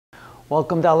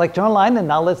Welcome to our lecture online, and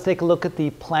now let's take a look at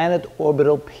the planet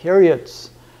orbital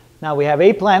periods. Now we have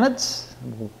 8 planets.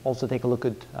 We'll also take a look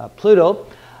at Pluto.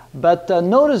 But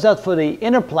notice that for the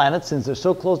inner planets, since they're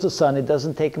so close to the Sun, it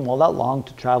doesn't take them all that long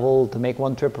to travel, to make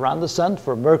one trip around the Sun.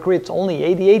 For Mercury, it's only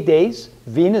 88 days.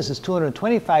 Venus is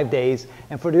 225 days.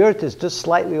 And for the Earth, it's just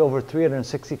slightly over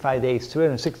 365 days,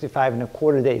 365 and a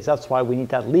quarter days. That's why we need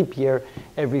that leap year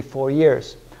every 4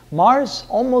 years. Mars,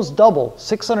 almost double,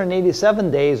 687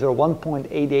 days or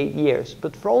 1.88 years.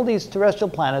 But for all these terrestrial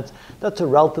planets, that's a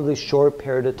relatively short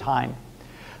period of time.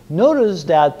 Notice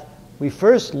that we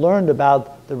first learned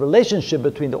about the relationship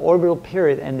between the orbital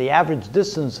period and the average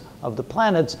distance of the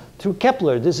planets through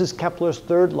Kepler. This is Kepler's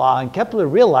third law, and Kepler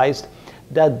realized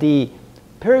that the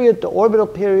period, the orbital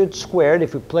period squared,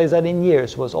 if we place that in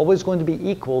years, was always going to be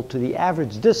equal to the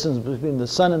average distance between the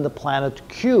Sun and the planet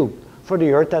cubed. For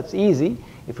the Earth, that's easy.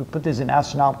 If we put this in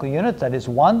astronomical units, that is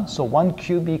 1, so 1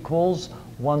 cubed equals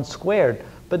 1 squared.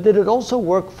 But did it also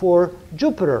work for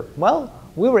Jupiter? Well,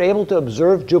 we were able to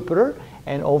observe Jupiter,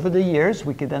 and over the years,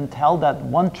 we could then tell that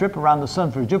one trip around the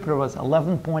Sun for Jupiter was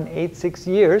 11.86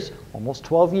 years, almost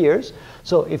 12 years.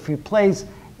 So if we place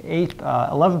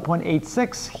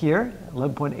 11.86 here,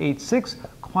 11.86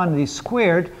 quantity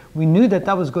squared, we knew that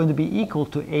that was going to be equal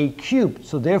to a cubed.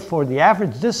 So therefore, the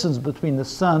average distance between the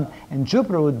Sun and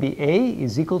Jupiter would be a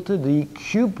is equal to the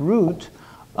cube root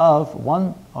of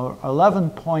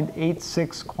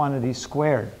 11.86 quantity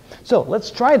squared. So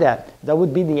let's try that. That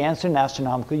would be the answer in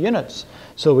astronomical units.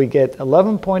 So we get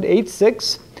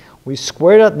 11.86, we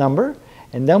square that number,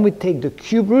 and then we take the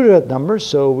cube root of that number,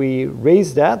 so we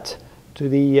raise that to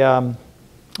the,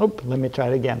 let me try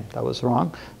it again, that was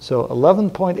wrong. So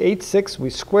 11.86, we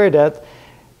square that,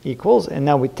 equals, and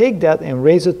now we take that and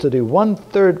raise it to the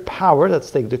 1/3 power,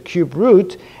 let's take the cube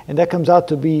root, and that comes out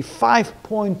to be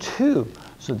 5.2.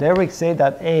 So there we say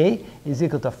that A is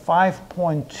equal to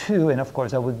 5.2, and of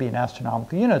course that would be in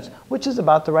astronomical units, which is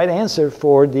about the right answer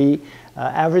for the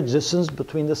average distance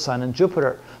between the Sun and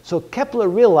Jupiter. So Kepler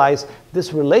realized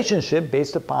this relationship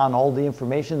based upon all the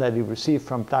information that he received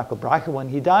from Tycho Brahe when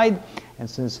he died, and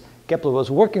since Kepler was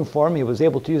working for him, he was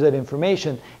able to use that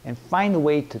information and find a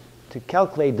way to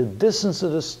calculate the distance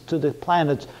to the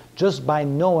planets just by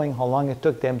knowing how long it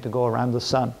took them to go around the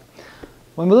Sun.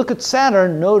 When we look at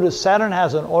Saturn, notice Saturn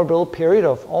has an orbital period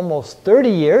of almost 30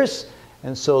 years,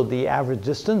 and so the average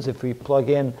distance, if we plug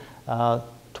in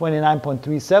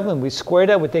 29.37, we square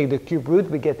that, we take the cube root,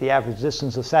 we get the average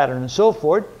distance of Saturn and so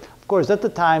forth. Of course, at the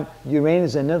time,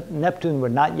 Uranus and Neptune were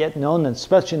not yet known, and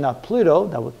especially not Pluto.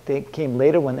 That came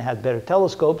later when they had better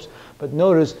telescopes. But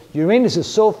notice, Uranus is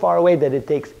so far away that it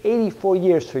takes 84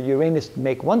 years for Uranus to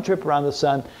make one trip around the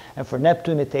Sun, and for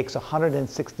Neptune, it takes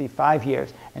 165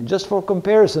 years. And just for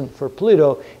comparison, for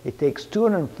Pluto, it takes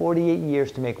 248 years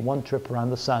to make one trip around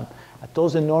the Sun. At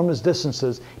those enormous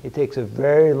distances, it takes a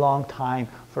very long time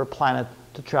for a planet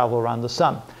to travel around the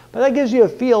Sun. But that gives you a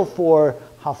feel for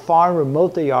how far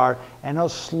remote they are and how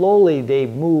slowly they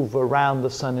move around the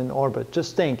Sun in orbit.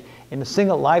 Just think, in a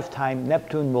single lifetime,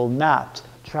 Neptune will not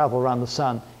travel around the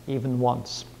Sun even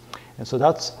once. And so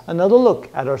that's another look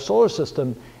at our solar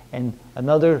system and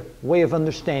another way of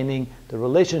understanding the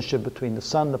relationship between the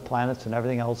Sun, the planets, and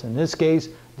everything else, in this case,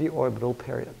 the orbital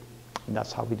period. And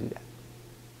that's how we do that.